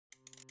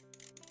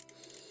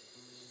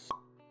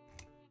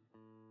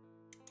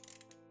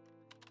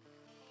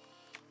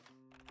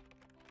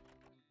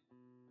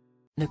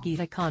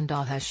Nikita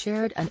Kanda has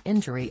shared an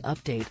injury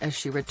update as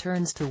she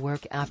returns to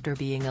work after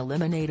being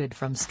eliminated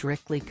from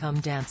Strictly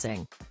Come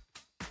Dancing.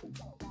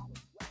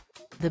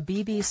 The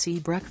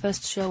BBC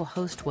breakfast show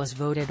host was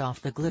voted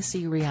off the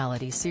glissy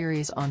reality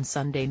series on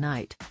Sunday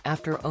night,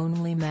 after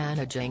only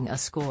managing a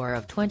score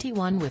of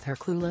 21 with her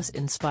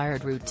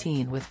clueless-inspired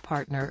routine with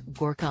partner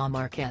Gorka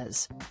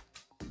Marquez.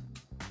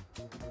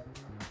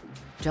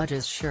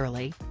 Judges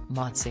Shirley,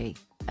 Motzi,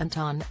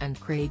 Anton and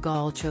Craig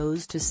all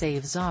chose to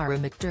save Zara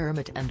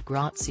McDermott and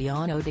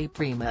Graziano De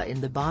Prima in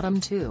the bottom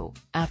two,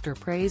 after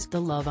praised the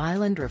Love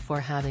Islander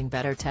for having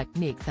better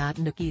technique than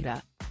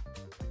Nikita.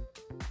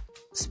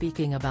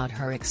 Speaking about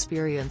her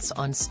experience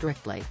on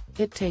Strictly,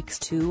 It Takes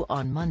Two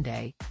on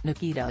Monday,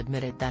 Nikita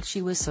admitted that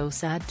she was so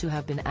sad to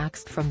have been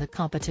axed from the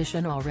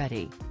competition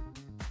already.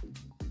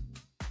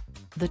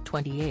 The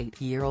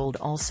 28-year-old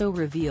also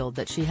revealed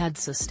that she had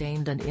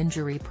sustained an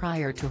injury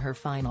prior to her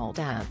final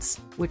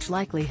dance, which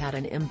likely had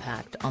an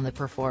impact on the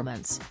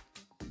performance.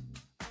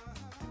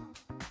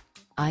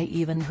 "I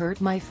even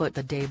hurt my foot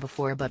the day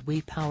before, but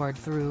we powered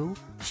through,"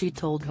 she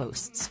told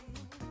hosts.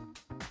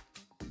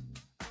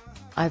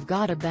 "I've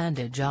got a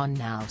bandage on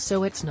now,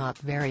 so it's not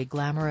very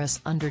glamorous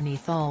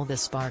underneath all the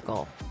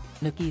sparkle."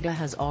 Nikita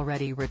has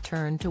already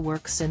returned to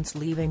work since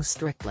leaving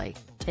Strictly,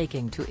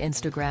 taking to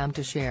Instagram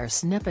to share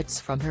snippets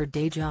from her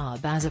day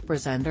job as a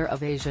presenter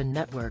of Asian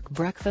network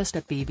Breakfast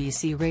at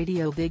BBC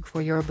Radio. "Big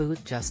for your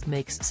boot just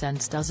makes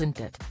sense, doesn't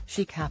it?"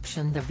 she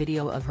captioned the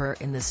video of her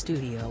in the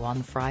studio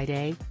on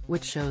Friday,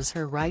 which shows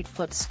her right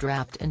foot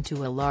strapped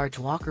into a large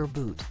walker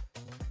boot.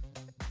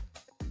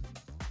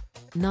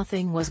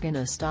 "Nothing was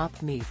gonna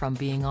stop me from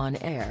being on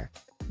air."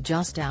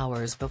 Just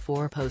hours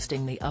before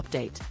posting the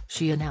update,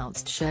 she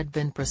announced she'd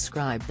been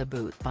prescribed the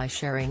boot by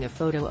sharing a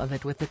photo of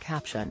it with the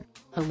caption,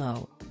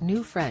 "Hello,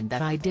 new friend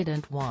that I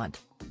didn't want.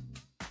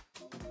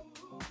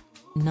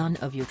 None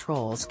of you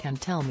trolls can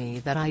tell me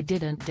that I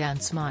didn't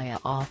dance Maya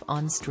off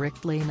on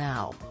Strictly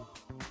now."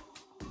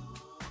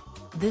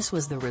 This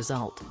was the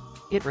result.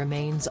 It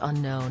remains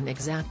unknown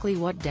exactly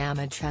what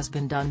damage has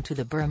been done to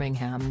the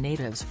Birmingham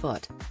native's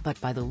foot, but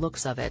by the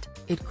looks of it,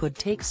 it could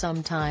take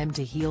some time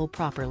to heal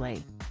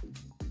properly.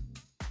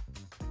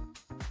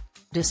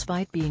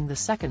 Despite being the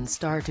second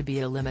star to be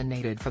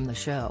eliminated from the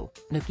show,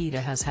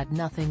 Nikita has had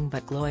nothing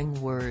but glowing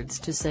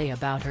words to say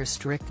about her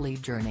Strictly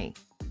journey.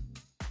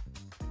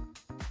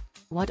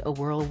 "What a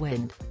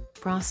whirlwind.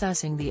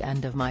 Processing the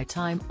end of my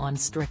time on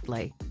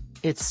Strictly.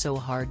 It's so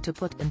hard to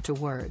put into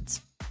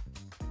words.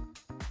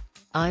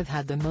 I've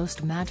had the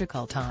most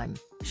magical time,"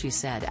 she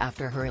said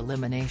after her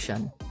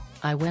elimination.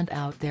 "I went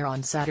out there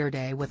on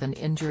Saturday with an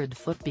injured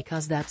foot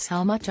because that's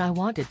how much I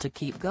wanted to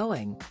keep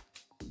going.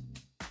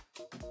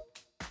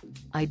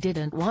 I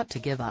didn't want to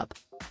give up.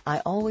 I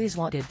always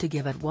wanted to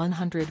give it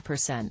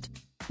 100%.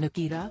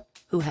 Nikita,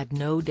 who had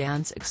no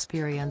dance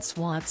experience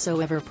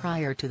whatsoever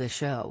prior to the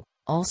show,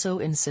 also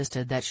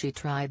insisted that she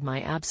tried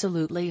my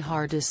absolutely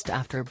hardest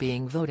after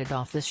being voted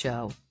off the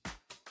show.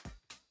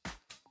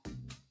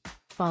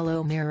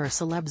 Follow Mirror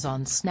Celebs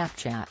on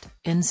Snapchat,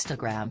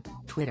 Instagram,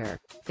 Twitter,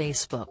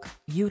 Facebook,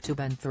 YouTube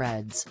and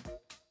Threads.